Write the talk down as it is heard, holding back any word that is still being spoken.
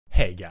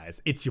Hey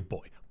guys, it's your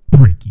boy,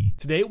 Bricky.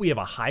 Today we have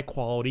a high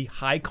quality,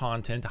 high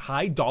content,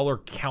 high dollar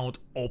count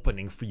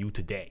opening for you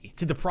today.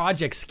 See, the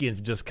project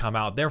skins just come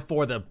out,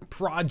 therefore the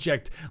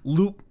project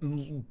loot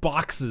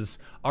boxes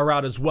are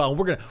out as well.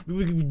 We're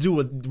gonna do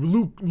a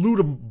loot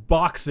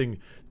unboxing.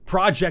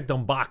 Project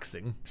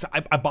unboxing. So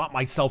I bought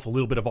myself a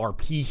little bit of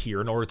RP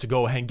here in order to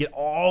go ahead and get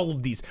all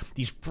of these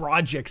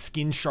project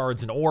skin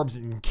shards and orbs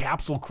and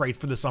capsule crates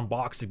for this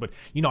unboxing. But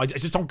you know, I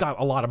just don't got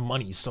a lot of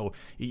money, so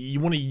you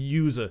want to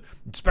use a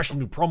special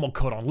new promo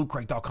code on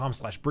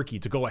lootcrate.com/Bricky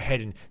to go ahead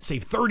and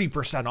save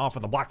 30% off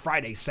of the Black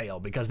Friday sale,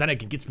 because then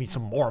it gets me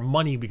some more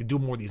money. We can do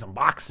more of these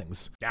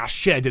unboxings. Ah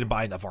shit, I didn't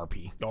buy enough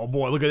RP. Oh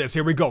boy, look at this.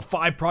 Here we go.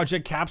 5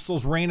 project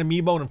capsules, random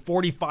emote, and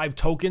 45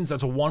 tokens.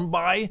 That's a 1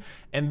 buy,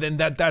 and then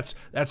that's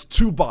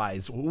 2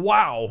 buys.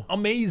 Wow,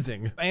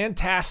 amazing,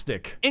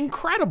 fantastic,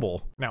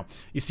 incredible. Now,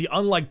 you see,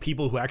 unlike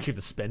people who actually have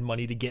to spend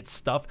money to get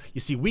stuff, you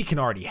see, we can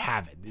already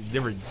have it.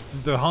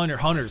 The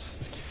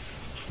hunters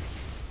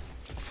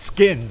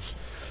skins.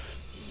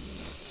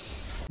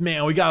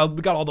 Man, we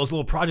got all those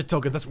little project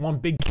tokens. That's one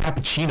big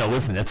cappuccino,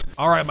 isn't it?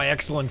 All right, my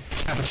excellent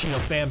cappuccino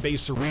fan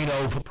base,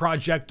 Sereno, for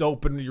project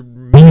open your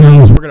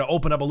meetings. We're gonna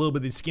open up a little bit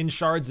of these skin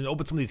shards and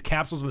open some of these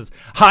capsules in this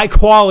high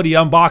quality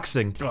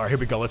unboxing. All right, here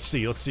we go. Let's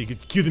see.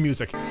 Cue the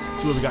music.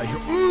 Let's see what we got here.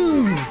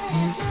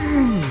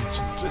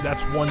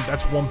 That's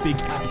one big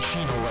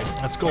cappuccino, right?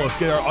 Let's go. Let's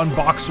get our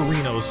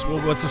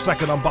unboxerinos. What's the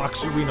second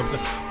unboxerino?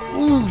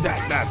 Ooh,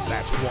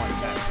 that's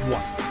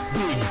one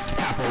big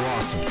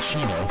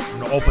cappuccino. I'm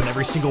gonna open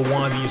every single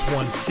one of these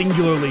ones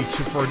singularly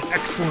for an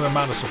excellent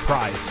amount of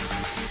surprise.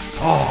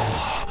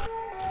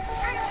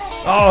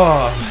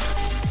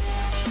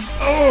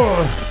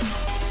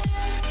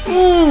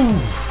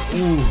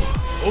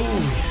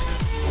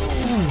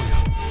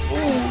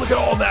 Look at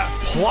all that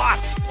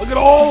plot. Look at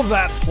all of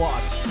that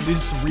plot. These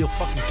are some real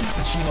fucking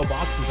cappuccino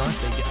boxes, aren't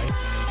they,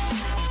 guys?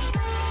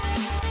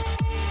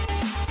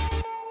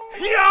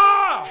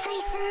 Yeah!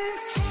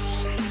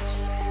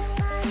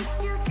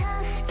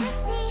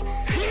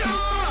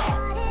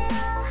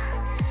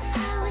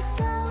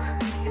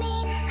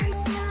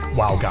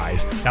 Wow,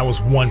 guys, that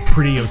was one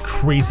pretty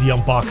crazy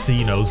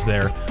unboxinos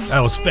there. That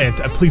was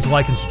fantastic. Please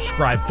like and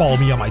subscribe. Follow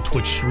me on my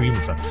Twitch stream.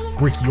 It's a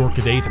Bricky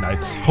Orchidate, and I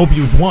hope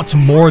you want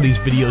some more of these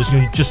videos.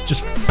 You know, just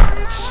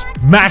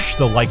smash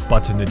the like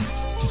button and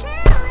just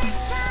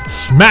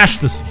smash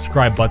the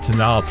subscribe button.